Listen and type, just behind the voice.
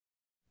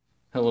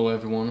Hello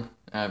everyone,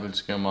 Average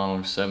Scale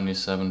Modeler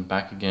 77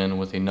 back again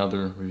with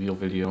another reveal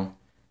video.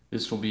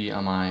 This will be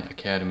on my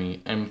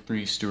Academy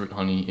M3 Stuart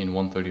Honey in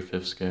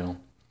 1/35th scale.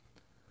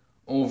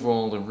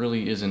 Overall, there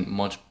really isn't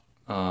much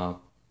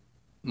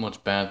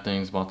bad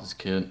things about this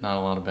kit, not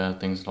a lot of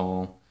bad things at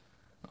all.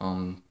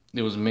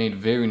 It was made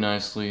very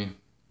nicely,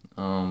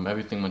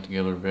 everything went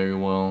together very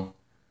well.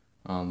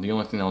 The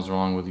only thing that was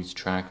wrong were these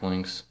track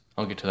links.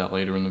 I'll get to that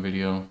later in the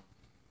video.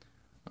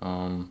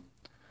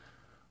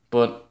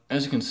 But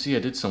as you can see, I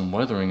did some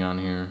weathering on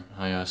here.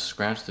 I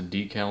scratched the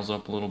decals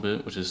up a little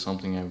bit, which is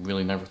something I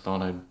really never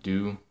thought I'd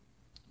do.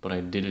 But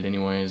I did it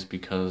anyways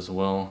because,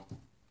 well,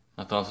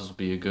 I thought this would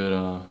be a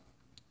good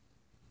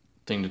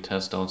thing to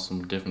test out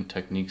some different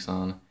techniques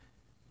on.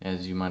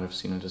 As you might have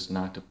seen, I just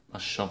knocked a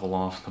shovel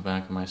off the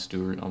back of my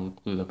Stuart. I'll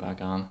glue that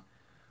back on.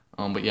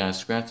 But yeah, I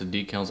scratched the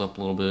decals up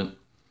a little bit.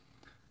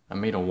 I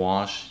made a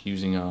wash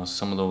using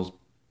some of those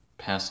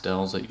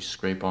pastels that you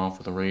scrape off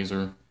with a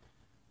razor.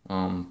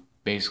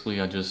 Basically,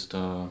 I just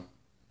got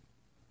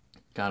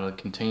a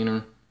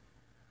container,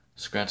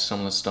 scratched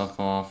some of the stuff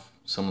off,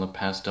 some of the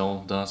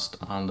pastel dust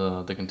on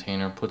the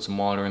container, put some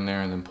water in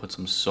there, and then put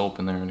some soap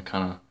in there and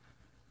kind of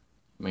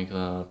make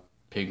the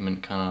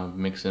pigment kind of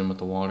mix in with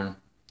the water.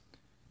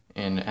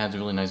 And it adds a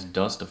really nice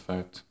dust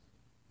effect.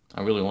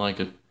 I really like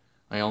it.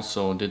 I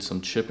also did some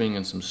chipping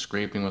and some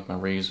scraping with my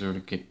razor to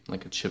get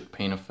like a chip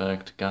paint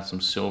effect. Got some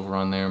silver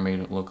on there,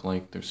 made it look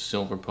like there's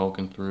silver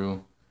poking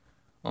through.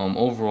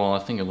 Overall, I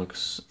think it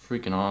looks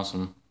freaking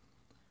awesome.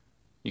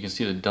 You can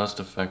see the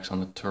dust effects on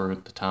the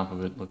turret, the top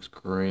of it looks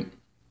great.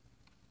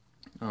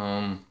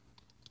 So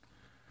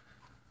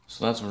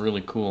that's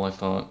really cool, I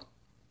thought.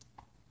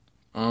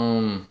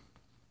 On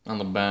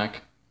the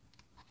back,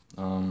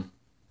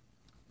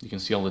 you can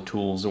see all the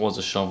tools. There was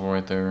a shovel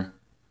right there.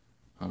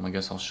 I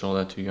guess I'll show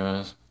that to you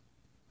guys.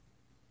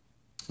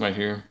 Right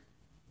here.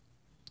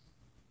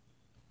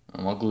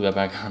 I'll glue that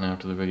back on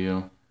after the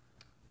video.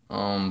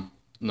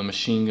 The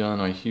machine gun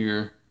right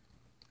here.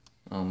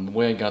 The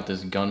way I got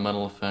this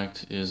gunmetal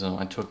effect is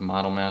I took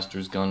Model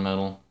Master's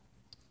gunmetal,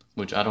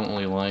 which I don't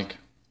really like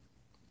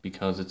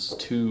because it's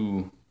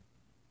too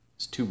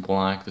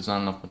black. There's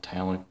not enough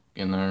metallic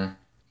in there.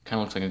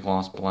 Kind of looks like a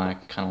gloss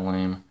black, kind of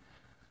lame.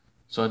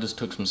 So I just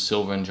took some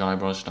silver and dry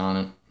brushed on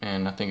it,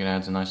 and I think it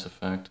adds a nice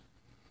effect.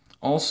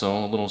 Also,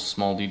 a little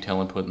small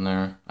detail I put in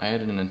there. I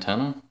added an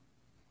antenna.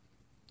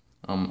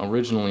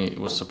 Originally it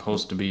was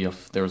supposed to be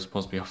there was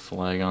supposed to be a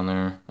flag on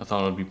there. I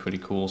thought it would be pretty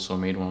cool, so I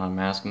made one on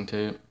masking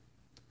tape. It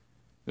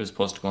was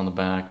supposed to go on the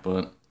back,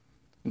 but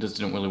it just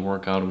didn't really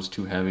work out. It was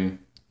too heavy,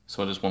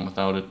 so I just went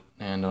without it.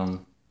 And I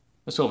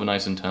still have a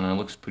nice antenna. It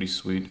looks pretty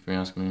sweet, if you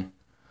ask me.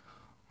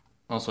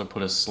 Also, I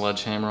put a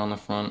sledgehammer on the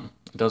front.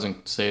 It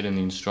doesn't say it in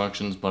the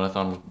instructions, but I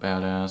thought it looked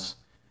badass.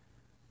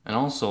 And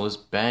also, this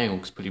bag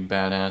looks pretty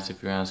badass,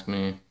 if you ask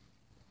me.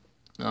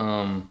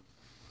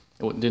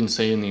 It didn't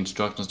say in the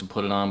instructions to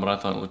put it on, but I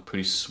thought it looked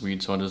pretty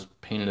sweet, so I just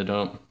painted it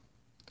up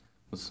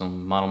with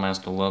some Model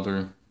Master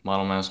leather,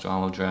 Model Master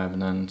olive drab,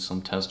 and then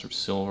some tester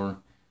silver.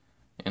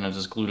 And I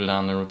just glued it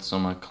on there with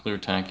some clear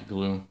tacky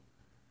glue.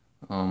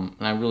 And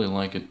I really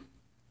like it.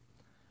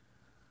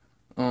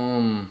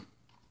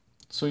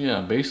 So yeah,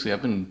 basically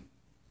I've been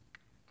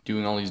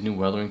doing all these new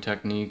weathering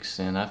techniques,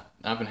 and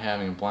I've been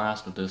having a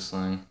blast with this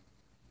thing.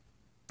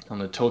 On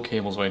the tow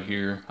cables right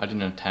here, I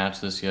didn't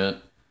attach this yet.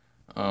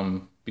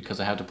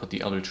 Because I have to put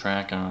the other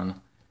track on,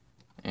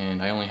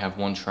 and I only have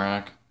one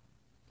track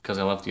because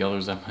I left the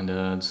others at my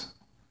dad's,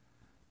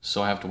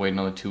 so I have to wait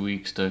another 2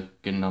 weeks to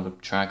get another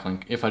track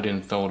link if I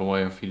didn't throw it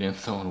away, or if he didn't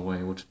throw it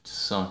away, which would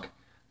suck,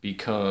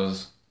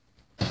 because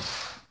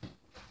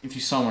if you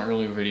saw my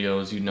earlier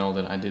videos, you know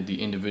that I did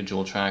the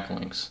individual track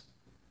links.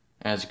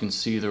 As you can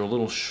see, they're a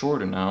little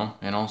shorter now,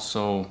 and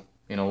also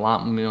in a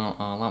lot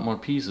more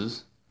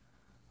pieces,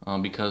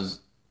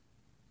 because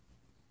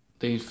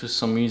for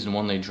some reason,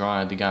 when they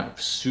dried, they got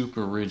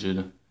super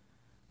rigid.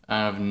 I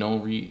have no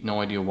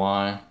idea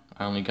why.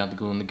 I only got the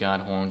glue in the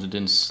guide horns. It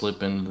didn't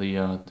slip into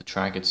the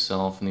track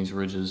itself and these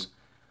ridges.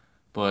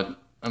 But,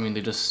 I mean,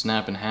 they just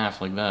snap in half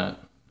like that.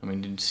 I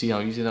mean, did you see how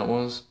easy that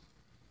was?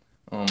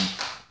 And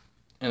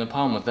the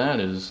problem with that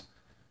is,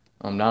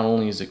 not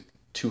only is it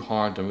too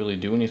hard to really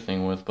do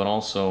anything with, but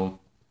also,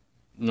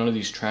 none of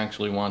these tracks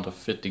really wanted to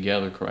fit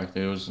together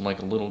correctly. There was like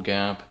a little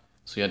gap,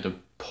 so you had to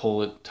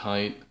pull it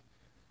tight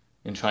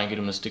and try and get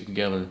them to stick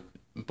together.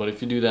 But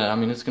if you do that, I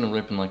mean, it's gonna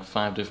rip in like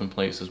 5 different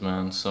places,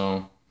 man.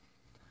 So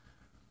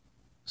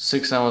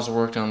 6 hours of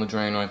work down the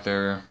drain right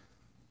there.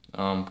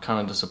 Kind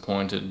of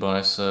disappointed, but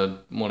I said,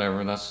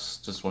 whatever, that's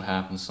just what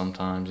happens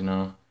sometimes, you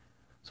know.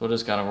 So I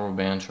just got a rubber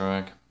band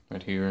track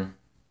right here.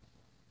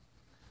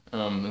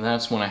 And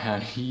that's when I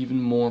had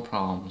even more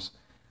problems.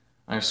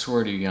 I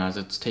swear to you guys,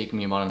 it's taken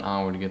me about an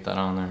hour to get that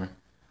on there,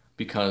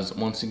 because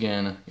once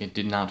again, it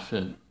did not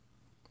fit.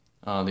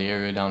 The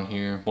area down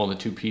here, well, the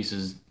 2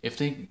 pieces, if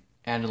they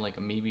added like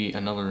maybe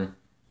another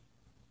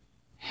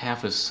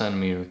half a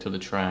centimeter to the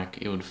track,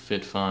 it would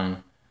fit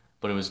fine.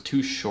 But it was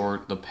too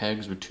short, the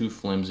pegs were too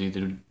flimsy,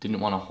 they didn't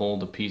want to hold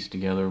the piece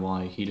together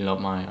while I heated up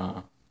my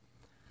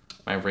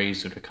my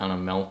razor to kind of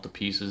melt the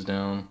pieces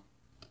down.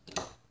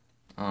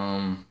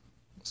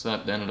 So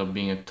that ended up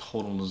being a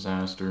total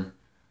disaster.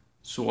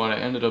 So what I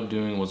ended up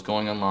doing was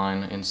going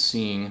online and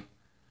seeing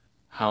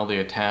how they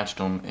attached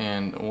them,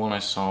 and one I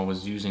saw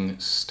was using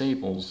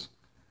staples,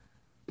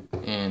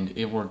 and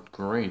it worked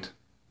great.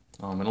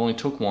 It only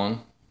took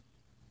one.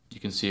 You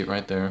can see it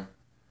right there.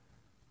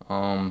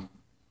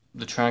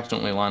 The tracks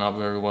don't really line up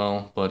very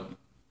well, but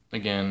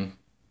again,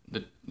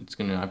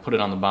 I put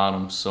it on the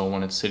bottom, so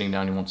when it's sitting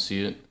down you won't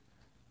see it.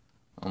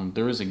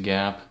 There is a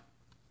gap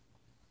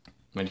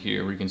right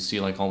here where you can see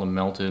like all the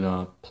melted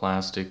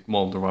plastic,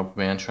 well, the rubber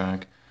band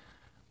track.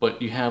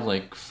 But you have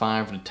like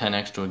 5 to 10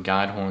 extra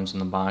guide horns in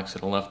the box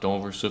that are left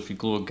over, so if you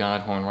glue a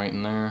guide horn right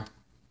in there,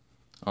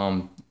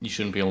 you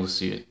shouldn't be able to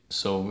see it.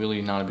 So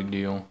really not a big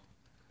deal.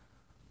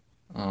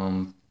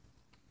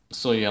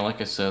 So yeah,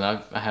 like I said,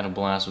 I had a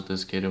blast with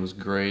this kit. It was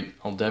great.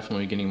 I'll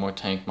definitely be getting more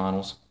tank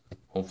models.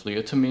 Hopefully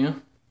a Tamiya.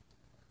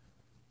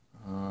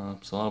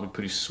 So that'll be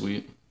pretty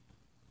sweet.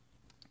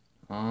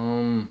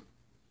 I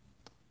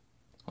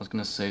was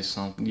gonna say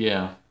something.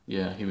 Yeah,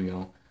 here we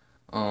go.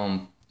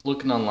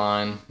 Looking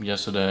online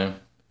yesterday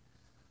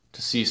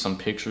to see some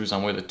pictures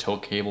on where the tow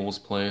cable was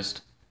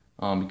placed,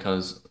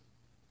 because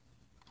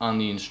on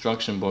the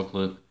instruction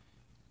booklet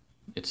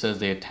it says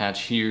they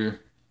attach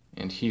here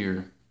and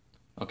here.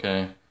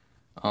 Okay,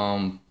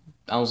 I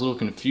was a little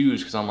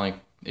confused because I'm like,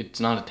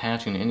 it's not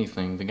attaching to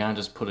anything. The guy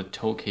just put a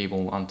tow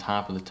cable on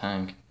top of the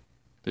tank.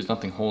 There's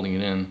nothing holding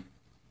it in.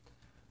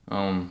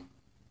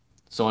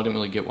 So I didn't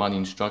really get why the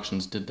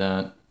instructions did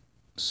that.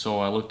 So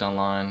I looked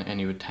online, and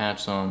you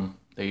attach them.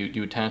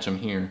 You attach them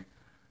here.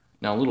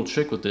 Now a little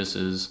trick with this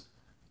is,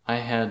 I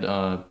had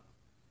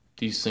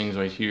these things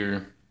right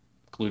here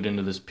glued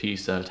into this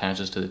piece that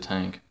attaches to the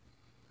tank.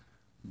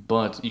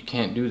 But you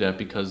can't do that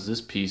because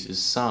this piece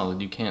is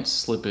solid. You can't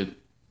slip it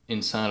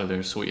inside of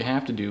there. So what you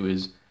have to do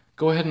is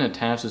go ahead and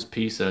attach this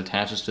piece that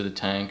attaches to the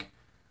tank,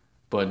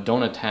 but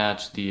don't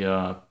attach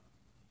the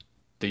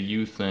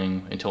U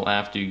thing until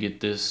after you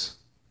get this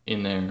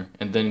in there,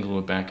 and then glue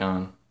it back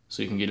on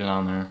so you can get it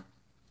on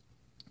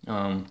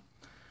there.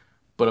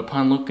 But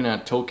upon looking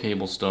at tow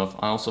cable stuff,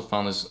 I also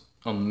found this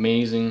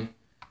amazing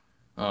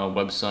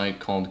website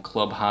called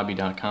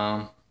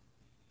clubhobby.com.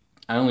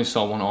 I only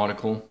saw one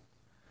article,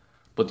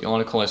 but the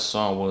article I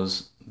saw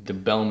was the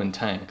Bellman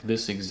tank,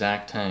 this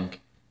exact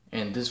tank.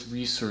 And this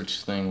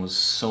research thing was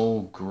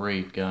so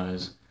great,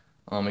 guys.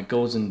 It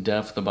goes in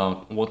depth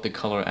about what the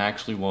color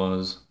actually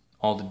was,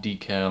 all the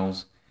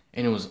decals,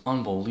 and it was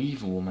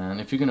unbelievable,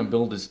 man. If you're going to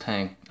build this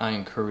tank, I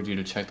encourage you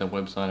to check that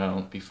website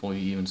out before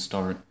you even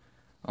start.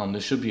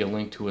 There should be a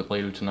link to it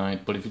later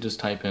tonight, but if you just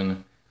type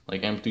in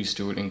like M3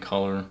 Stuart in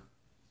color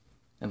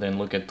and then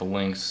look at the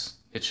links,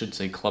 it should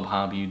say Club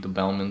Hobby, the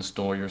Bellman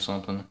story or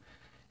something.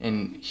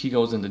 And he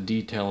goes into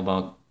detail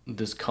about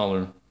this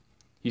color.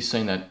 He's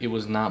saying that it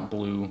was not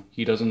blue.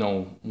 He doesn't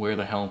know where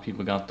the hell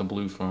people got the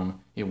blue from.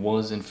 It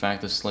was in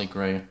fact a slate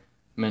gray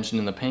mentioned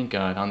in the paint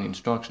guide on the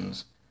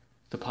instructions.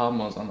 The problem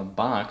was on the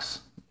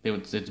box,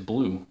 it's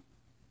blue.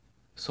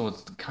 So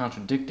it's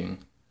contradicting.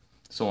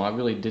 So I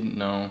really didn't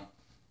know.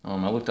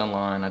 I looked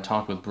online, I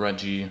talked with Brett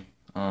G.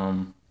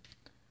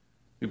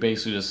 We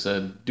basically just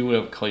said, do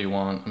whatever color you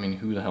want. I mean,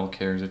 who the hell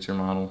cares? It's your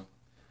model.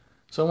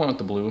 So I went with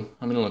the blue.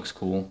 I mean, it looks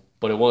cool.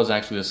 But it was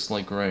actually a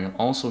slate gray.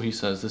 Also, he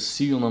says the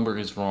serial number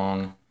is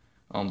wrong.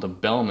 The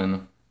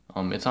Bellman,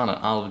 it's on an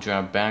olive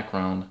drab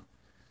background.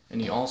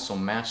 And he also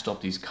matched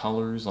up these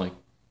colors. Like,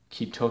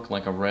 he took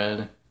like a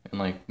red and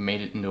like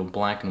made it into a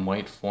black and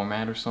white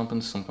format or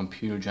something, some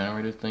computer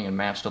generated thing, and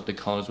matched up the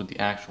colors with the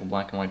actual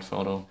black and white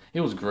photo.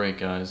 It was great,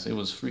 guys. It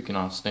was freaking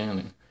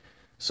outstanding.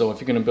 So if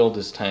you're gonna build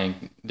this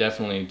tank,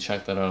 definitely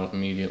check that out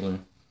immediately.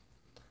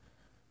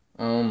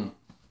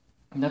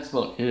 That's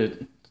about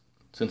it.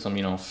 Since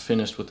I'm,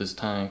 finished with this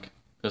tank,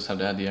 just have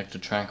to add the extra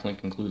track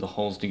link and glue the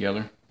holes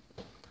together.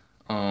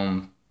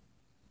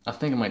 I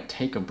think I might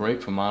take a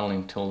break from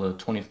modeling until the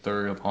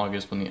 23rd of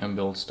August when the M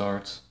build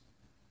starts.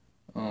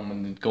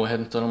 And then go ahead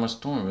and start on my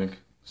storm rig.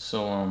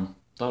 So,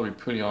 that'll be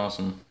pretty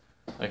awesome.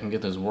 I can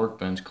get this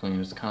workbench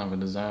clean. It's kind of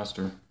a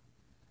disaster.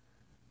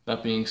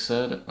 That being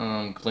said,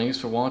 thanks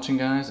for watching,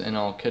 guys, and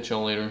I'll catch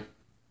y'all later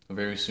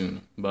very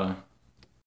soon. Bye.